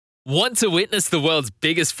Want to witness the world's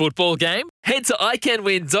biggest football game? Head to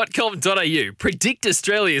iCanWin.com.au, predict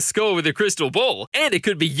Australia's score with a crystal ball, and it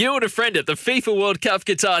could be you and a friend at the FIFA World Cup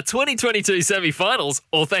Qatar 2022 semi-finals,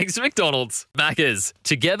 all thanks to McDonald's. Maccas,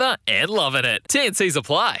 together and loving it. TNCs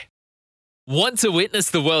apply. Want to witness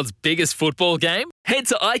the world's biggest football game? Head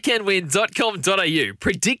to iCanWin.com.au,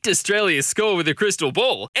 predict Australia's score with a crystal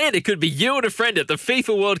ball, and it could be you and a friend at the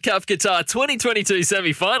FIFA World Cup Qatar 2022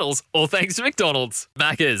 semi-finals, all thanks to McDonald's.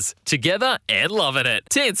 Maccas, together and loving it.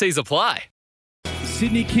 TNCs apply.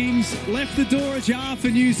 Sydney Kings left the door ajar for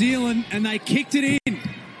New Zealand and they kicked it in.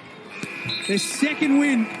 Their second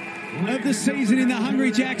win of the season in the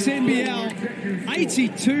Hungry Jacks NBL,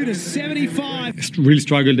 82-75. Really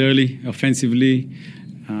struggled early offensively.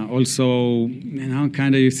 Also,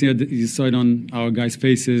 kind of you saw it on our guys'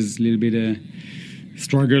 faces, a little bit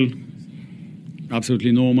struggle.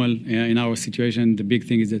 Absolutely normal in our situation. The big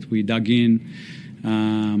thing is that we dug in.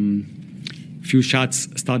 Few shots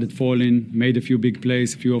started falling, made a few big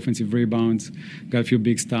plays, a few offensive rebounds, got a few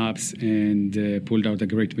big stops, and pulled out a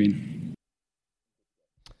great win.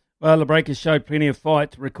 Well, the Breakers showed plenty of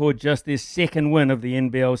fight to record just their second win of the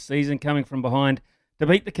NBL season, coming from behind to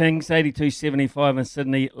beat the Kings 82-75 in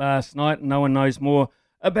Sydney last night. And no one knows more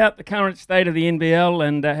about the current state of the NBL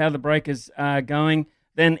and how the Breakers are going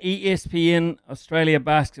than ESPN Australia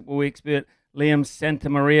basketball expert Liam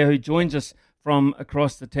Santamaria, who joins us from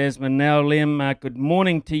across the Tasman now. Liam, good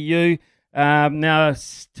morning to you. Now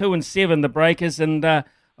 2-7 the Breakers, and I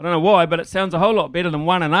don't know why, but it sounds a whole lot better than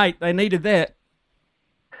 1-8. They needed that.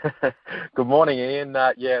 Good morning, Ian.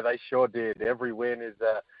 Yeah, they sure did. Every win is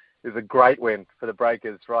a great win for the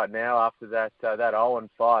Breakers right now after that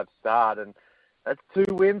 0-5 start, and that's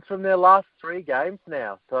 2 wins from their last 3 games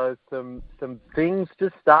now. So some things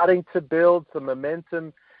just starting to build, some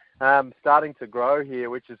momentum starting to grow here,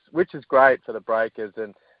 which is great for the Breakers.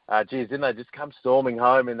 And didn't they just come storming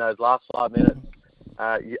home in those last 5 minutes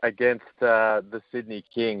against the Sydney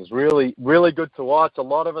Kings? Really, really good to watch. A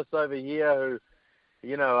lot of us over here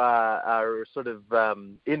who are sort of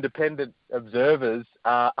independent observers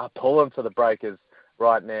are pulling for the Breakers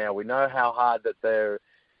right now. We know how hard that they're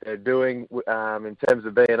doing in terms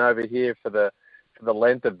of being over here for the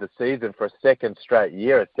length of the season for a second straight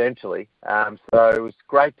year, essentially. So it was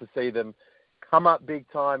great to see them come up big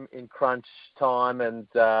time in crunch time and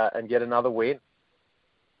get another win.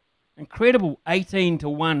 Incredible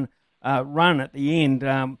 18-1 run at the end,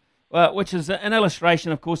 which is an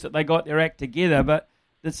illustration, of course, that they got their act together. But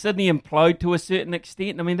did Sydney implode to a certain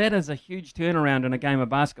extent? I mean, that is a huge turnaround in a game of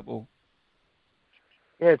basketball.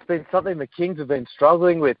 Yeah, it's been something the Kings have been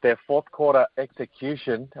struggling with, their fourth quarter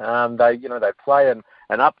execution. They play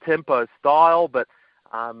an up-tempo style, but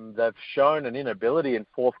they've shown an inability in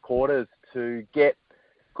fourth quarters to get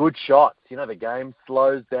good shots. The game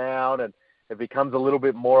slows down and it becomes a little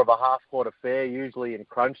bit more of a half-court affair, usually in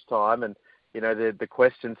crunch time. And, the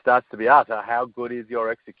question starts to be asked, how good is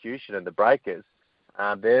your execution? And the Breakers,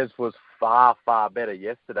 theirs was far, far better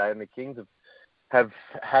yesterday. And the Kings have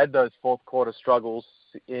had those fourth quarter struggles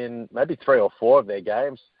in maybe 3 or 4 of their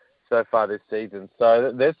games so far this season.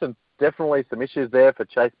 So there's definitely some issues there for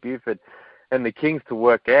Chase Buford and the Kings to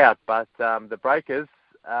work out. But the Breakers,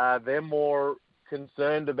 they're more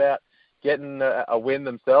concerned about getting a win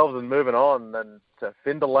themselves and moving on. And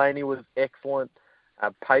Finn Delaney was excellent.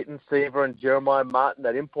 Peyton Seaver and Jeremiah Martin,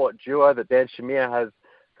 that import duo that Dan Shamir has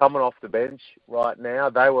coming off the bench right now,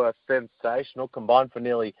 they were sensational, combined for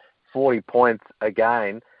nearly 40 points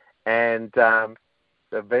again. And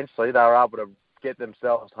eventually they were able to get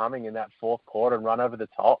themselves humming in that fourth quarter and run over the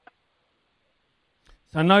top.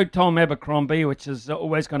 So no Tom Abercrombie, which is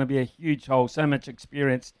always going to be a huge hole, so much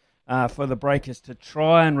experience for the Breakers to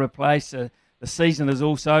try and replace. The season is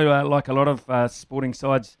also, like a lot of sporting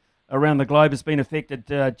sides around the globe, has been affected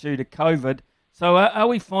due to COVID. So are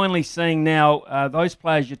we finally seeing now those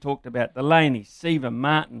players you talked about, Delaney, Seaver,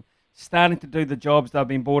 Martin, starting to do the jobs they've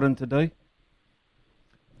been brought in to do?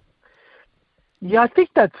 Yeah, I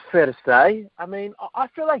think that's fair to say. I mean, I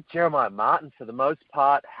feel like Jeremiah Martin, for the most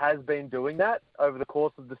part, has been doing that over the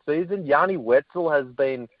course of the season. Yanni Wetzel has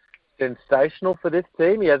been sensational for this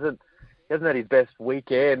team. He hasn't had his best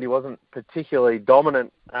weekend. He wasn't particularly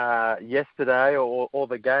dominant yesterday or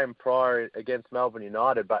the game prior against Melbourne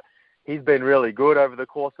United, but he's been really good over the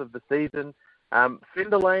course of the season. Finn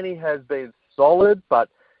Delaney has been solid, but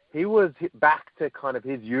he was back to kind of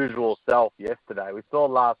his usual self yesterday. We saw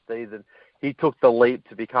last season he took the leap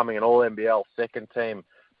to becoming an All-NBL second-team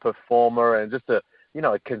performer and just a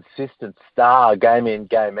consistent star game in,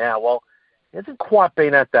 game out. Well, he hasn't quite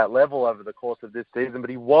been at that level over the course of this season, but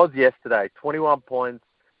he was yesterday. 21 points,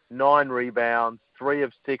 9 rebounds, 3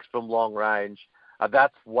 of 6 from long range.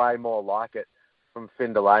 That's way more like it from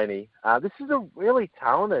Finn Delaney. This is a really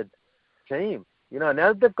talented team. You know, now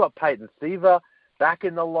that they've got Peyton Siva back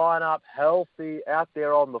in the lineup, healthy, out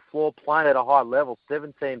there on the floor, playing at a high level,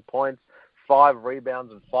 17 points, 5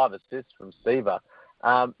 rebounds and 5 assists from Siva.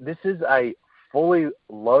 This is a fully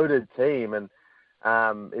loaded team, and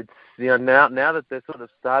it's, you know, now that they're sort of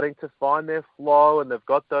starting to find their flow and they've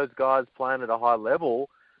got those guys playing at a high level,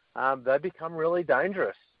 they become really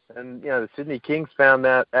dangerous. And, you know, the Sydney Kings found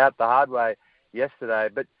that out the hard way yesterday.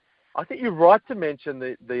 But I think you're right to mention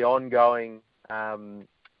the ongoing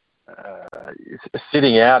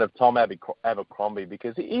sitting out of Tom Abercrombie,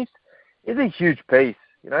 because he's a huge piece.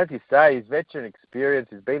 You know, as you say, he's veteran experience,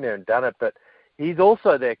 he's been there and done it, but he's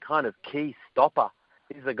also their kind of key stopper.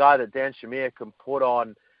 He's the guy that Dan Shamir can put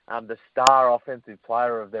on the star offensive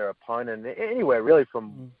player of their opponent, anywhere really,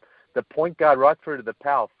 from the point guard right through to the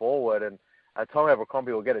power forward, and Tom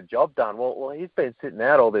Abercrombie will get a job done. Well, he's been sitting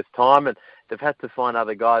out all this time, and they've had to find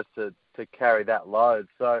other guys to carry that load.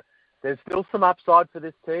 So there's still some upside for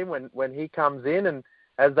this team when he comes in, and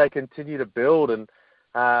as they continue to build. And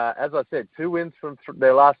as I said, 2 wins from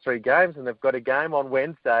their last 3 games, and they've got a game on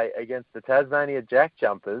Wednesday against the Tasmania Jack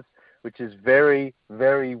Jumpers, which is very,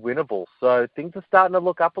 very winnable. So things are starting to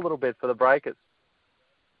look up a little bit for the Breakers.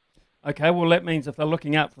 Okay, well, that means if they're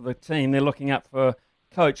looking up for the team, they're looking up for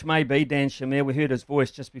coach, maybe, Dan Shamir. We heard his voice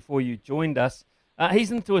just before you joined us. He's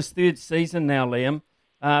into his 3rd season now, Liam.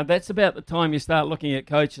 That's about the time you start looking at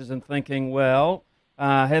coaches and thinking, well,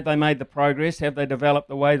 have they made the progress? Have they developed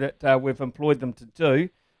the way that we've employed them to do?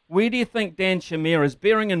 Where do you think Dan Shamir is,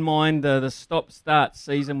 bearing in mind the stop-start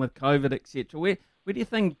season with COVID, etc.? Where do you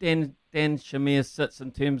think Dan Shamir sits in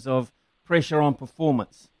terms of pressure on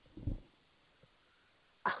performance?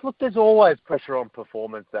 Look, there's always pressure on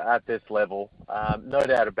performance at this level, no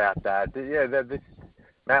doubt about that. Yeah, this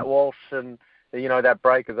Matt Walsh and, you know, that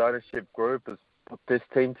Breakers ownership group has put this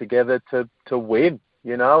team together to win,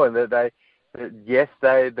 you know, and that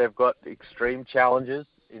they've got extreme challenges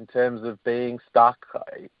in terms of being stuck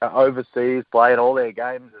overseas, playing all their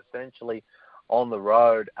games essentially on the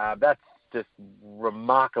road. That's just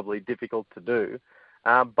remarkably difficult to do.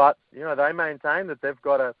 But, you know, they maintain that they've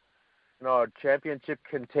got a championship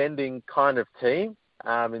contending kind of team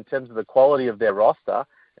in terms of the quality of their roster,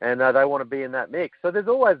 and they want to be in that mix. So there's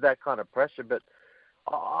always that kind of pressure, but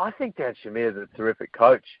I think Dan Shamir is a terrific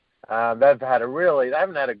coach. They haven't had a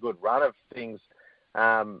good run of things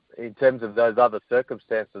in terms of those other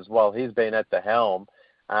circumstances while he's been at the helm.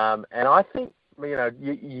 And I think, you know,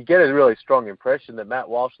 you get a really strong impression that Matt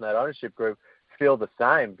Walsh and that ownership group feel the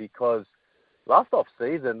same, because last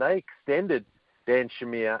off-season they extended Dan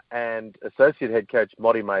Shamir and associate head coach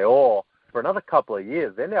Moti Maor for another couple of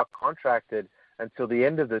years. They're now contracted until the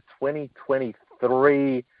end of the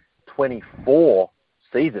 2023-24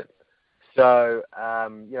 season. So,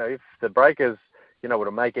 you know, if the Breakers, you know, were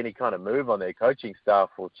to make any kind of move on their coaching staff,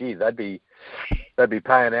 well, geez, they'd be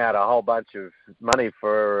paying out a whole bunch of money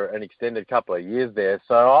for an extended couple of years there.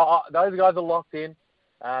 So those guys are locked in.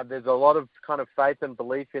 There's a lot of kind of faith and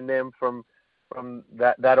belief in them from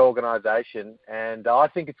that organisation, and I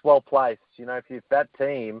think it's well placed. You know, if that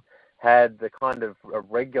team had the kind of a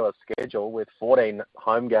regular schedule with 14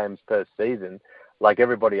 home games per season, like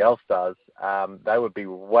everybody else does, they would be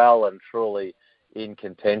well and truly in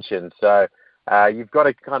contention. So you've got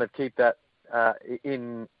to kind of keep that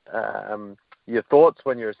in your thoughts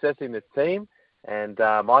when you're assessing this team, and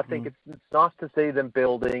I think it's nice to see them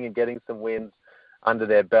building and getting some wins under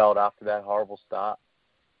their belt after that horrible start.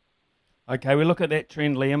 Okay, we look at that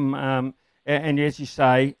trend, Liam, and as you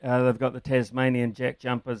say, they've got the Tasmanian Jack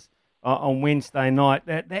Jumpers on Wednesday night.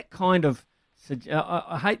 That kind of,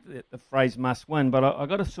 I hate the phrase must win, but I've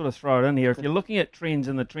got to sort of throw it in here. If you're looking at trends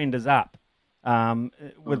and the trend is up,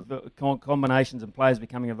 with the combinations and players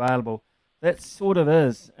becoming available, that sort of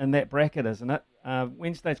is in that bracket, isn't it?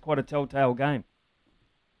 Wednesday's quite a telltale game.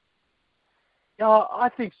 Yeah, I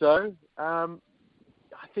think so.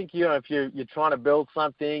 I think, you know, if you're trying to build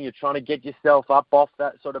something, you're trying to get yourself up off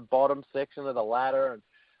that sort of bottom section of the ladder and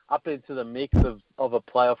up into the mix of a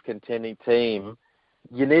playoff contending team,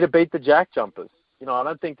 you need to beat the Jack Jumpers. You know, I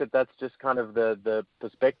don't think that's just kind of the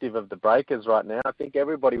perspective of the Breakers right now. I think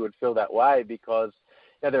everybody would feel that way because,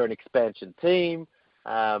 you know, they're an expansion team.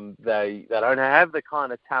 They don't have the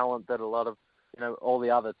kind of talent that a lot of, you know, all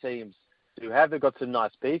the other teams do have. They've got some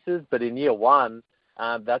nice pieces, but in year one,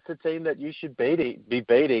 that's a team that you should be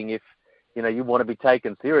beating if, you know, you want to be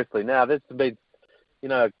taken seriously. Now, there's been, you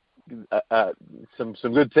know,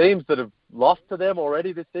 some good teams that have lost to them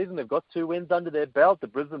already this season. They've got 2 wins under their belt. The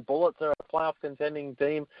Brisbane Bullets are a playoff contending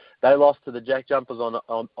team. They lost to the Jack Jumpers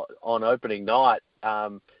on opening night.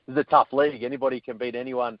 This is a tough league. Anybody can beat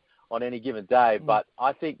anyone on any given day. But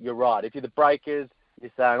I think you're right. If you're the Breakers,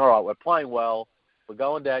 you're saying, all right, we're playing well. We're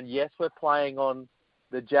going down. Yes, we're playing on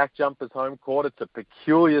the Jack Jumpers home court. It's a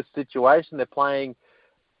peculiar situation. They're playing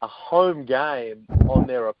a home game on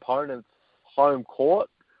their opponent's home court,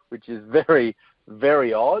 which is very,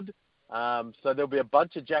 very odd. So there'll be a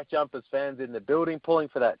bunch of Jack Jumpers fans in the building pulling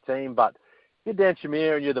for that team. But you're Dan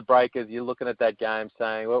Shamir and you're the Breakers. You're looking at that game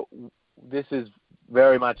saying, well, this is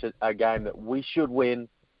very much a game that we should win.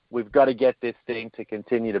 We've got to get this thing to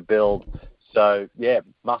continue to build. So, yeah,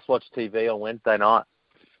 must-watch TV on Wednesday night.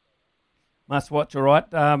 Must watch, all right.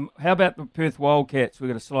 How about the Perth Wildcats? We've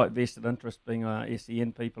got a slight vested interest being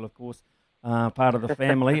SEN people, of course, part of the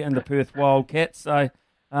family and the Perth Wildcats. So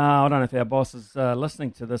I don't know if our boss is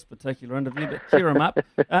listening to this particular interview, but cheer him up.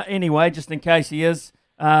 Anyway, just in case he is,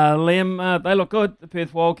 Liam, they look good, the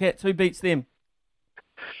Perth Wildcats. Who beats them?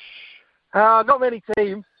 Not many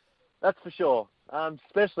teams, that's for sure.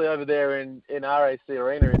 Especially over there in RAC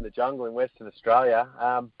Arena in the jungle in Western Australia.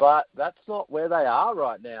 But that's not where they are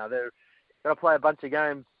right now. They're going to play a bunch of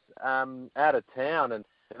games out of town, and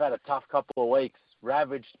they've had a tough couple of weeks,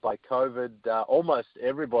 ravaged by COVID. Almost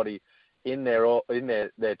everybody in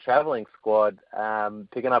their travelling squad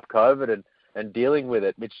picking up COVID and dealing with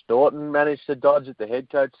it. Mitch Thornton managed to dodge it. The head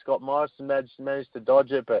coach, Scott Morrison, managed to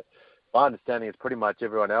dodge it. But my understanding is pretty much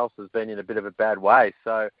everyone else has been in a bit of a bad way.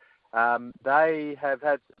 So they have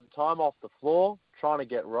had some time off the floor trying to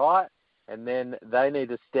get right, and then they need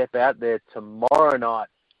to step out there tomorrow night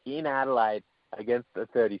in Adelaide against the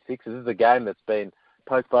 36ers. This is a game that's been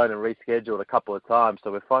postponed and rescheduled a couple of times,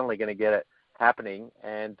 so we're finally going to get it happening,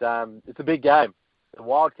 and it's a big game. The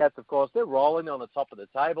Wildcats, of course, they're rolling on the top of the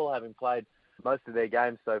table, having played most of their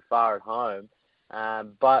games so far at home.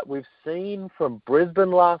 But we've seen from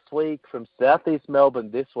Brisbane last week, from Southeast Melbourne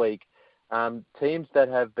this week, teams that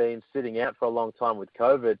have been sitting out for a long time with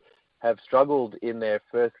COVID have struggled in their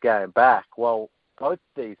first game back. Well, both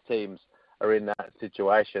these teams are in that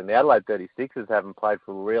situation. The Adelaide 36ers haven't played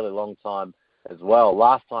for a really long time as well.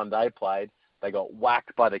 Last time they played, they got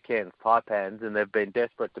whacked by the Cairns Taipans, and they've been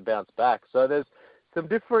desperate to bounce back. So there's some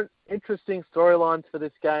different interesting storylines for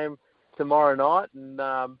this game tomorrow night. And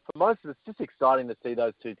for most of us, it's just exciting to see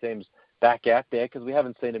those two teams back out there because we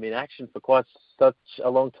haven't seen them in action for quite such a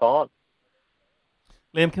long time.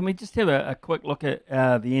 Liam, can we just have a quick look at the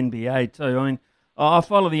NBA too? I mean, I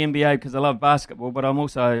follow the NBA because I love basketball, but I'm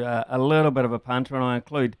also a little bit of a punter, and I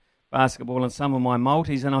include basketball in some of my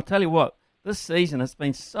multis. And I'll tell you what, this season it's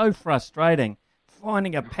been so frustrating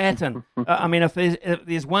finding a pattern. I mean, if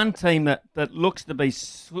there's one team that looks to be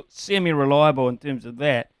semi-reliable in terms of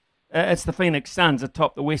that, it's the Phoenix Suns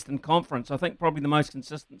atop the Western Conference. I think probably the most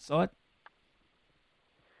consistent side.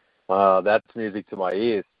 That's music to my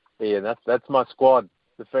ears, Ian. That's my squad,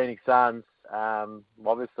 the Phoenix Suns.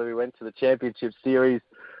 Obviously, we went to the championship series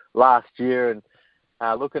last year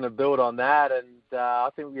and looking to build on that. And I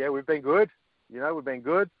think, we've been good. We've been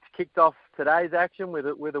good. Kicked off today's action with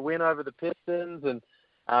a win over the Pistons, and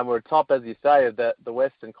we're atop, as you say, of the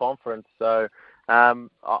Western Conference. So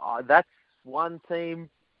that's one team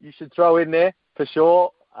you should throw in there for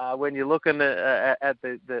sure when you're looking at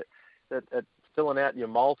filling out your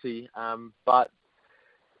multi. But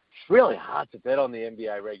it's really hard to bet on the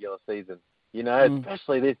NBA regular season.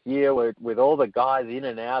 Especially this year with all the guys in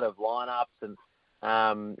and out of lineups and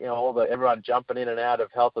everyone jumping in and out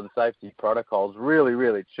of health and safety protocols. Really,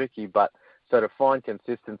 really tricky. But so to find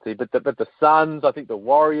consistency. But the Suns, I think the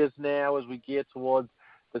Warriors now, as we gear towards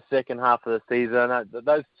the second half of the season,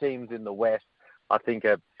 those teams in the West, I think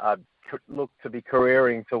look to be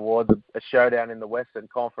careering towards a showdown in the Western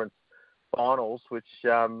Conference Finals, which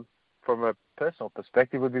from a personal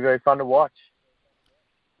perspective would be very fun to watch.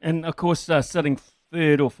 And, of course, sitting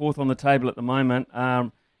third or fourth on the table at the moment,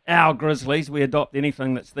 our Grizzlies, we adopt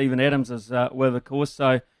anything that Steven Adams is with, of course.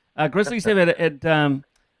 So Grizzlies have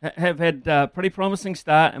had a pretty promising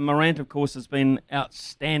start, and Morant, of course, has been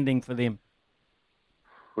outstanding for them.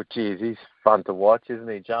 Well, geez, he's fun to watch, isn't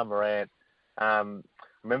he, John Morant? I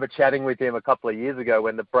remember chatting with him a couple of years ago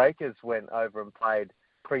when the Breakers went over and played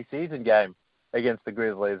pre-season game against the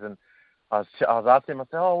Grizzlies, and I was asking him, I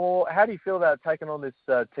said, well, how do you feel about taking on this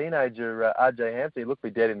teenager, RJ Hampton? He looked me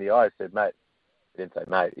dead in the eye. He said, mate. He didn't say,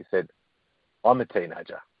 mate. He said, I'm a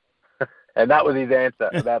teenager. And that was his answer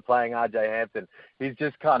about playing RJ Hampton. He's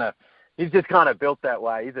just kind of built that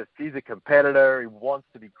way. He's a competitor. He wants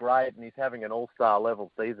to be great, and he's having an all-star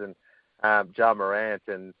level season, Ja Morant.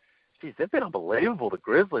 And geez, they've been unbelievable, the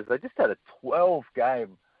Grizzlies. They just had a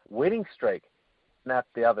 12-game winning streak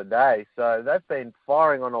snapped the other day. So they've been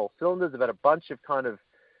firing on all cylinders. They've had a bunch of kind of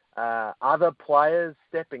other players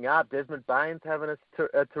stepping up. Desmond Baines having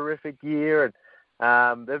a terrific year,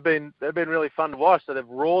 and they've been really fun to watch. So they've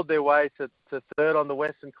roared their way to third on the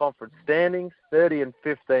Western Conference standings,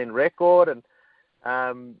 30-15 record, and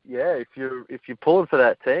if you're pulling for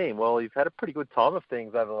that team, well, you've had a pretty good time of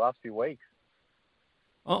things over the last few weeks.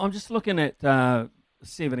 I'm just looking at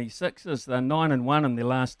 76ers. They're 9-1 in their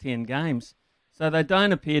last 10 games, so they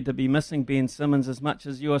don't appear to be missing Ben Simmons as much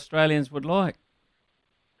as you Australians would like.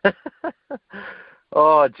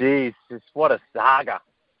 Oh, geez, just what a saga.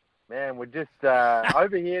 Man, we're just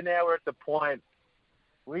over here now. We're at the point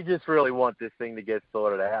we just really want this thing to get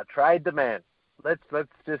sorted out. Trade the man. Let's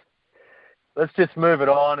just move it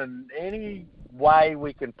on, and any way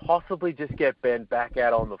we can possibly just get Ben back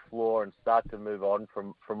out on the floor and start to move on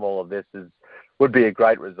from all of this would be a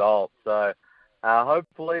great result. So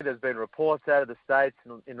hopefully there's been reports out of the States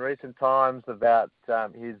in recent times about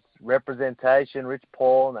his representation, Rich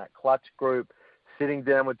Paul and that clutch group, sitting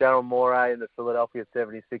down with Daryl Morey in the Philadelphia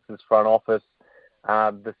 76ers front office.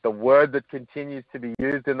 The word that continues to be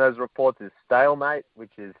used in those reports is stalemate,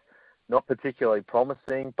 which is not particularly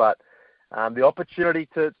promising, but the opportunity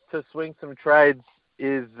to swing some trades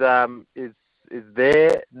is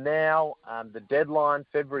there now. The deadline,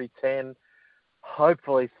 February 10.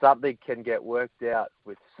 Hopefully something can get worked out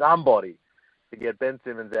with somebody to get Ben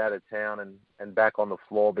Simmons out of town and back on the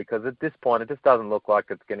floor, because at this point it just doesn't look like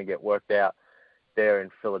it's going to get worked out there in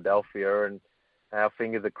Philadelphia, and our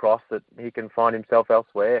fingers are crossed that he can find himself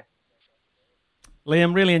elsewhere.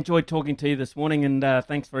 Liam, really enjoyed talking to you this morning, and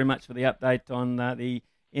thanks very much for the update on the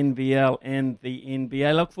NBL and the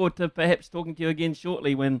NBA. Look forward to perhaps talking to you again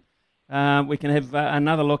shortly when we can have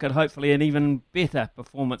another look at hopefully an even better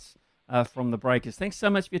performance from the Breakers. Thanks so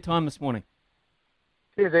much for your time this morning.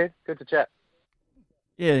 Cheers, Ed. Good to chat.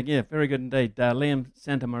 Yeah, very good indeed. Liam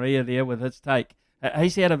Santamaria there with his take.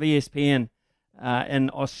 He's out of ESPN in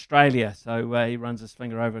Australia, so he runs his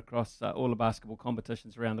finger over across all the basketball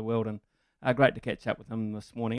competitions around the world, and great to catch up with him this morning.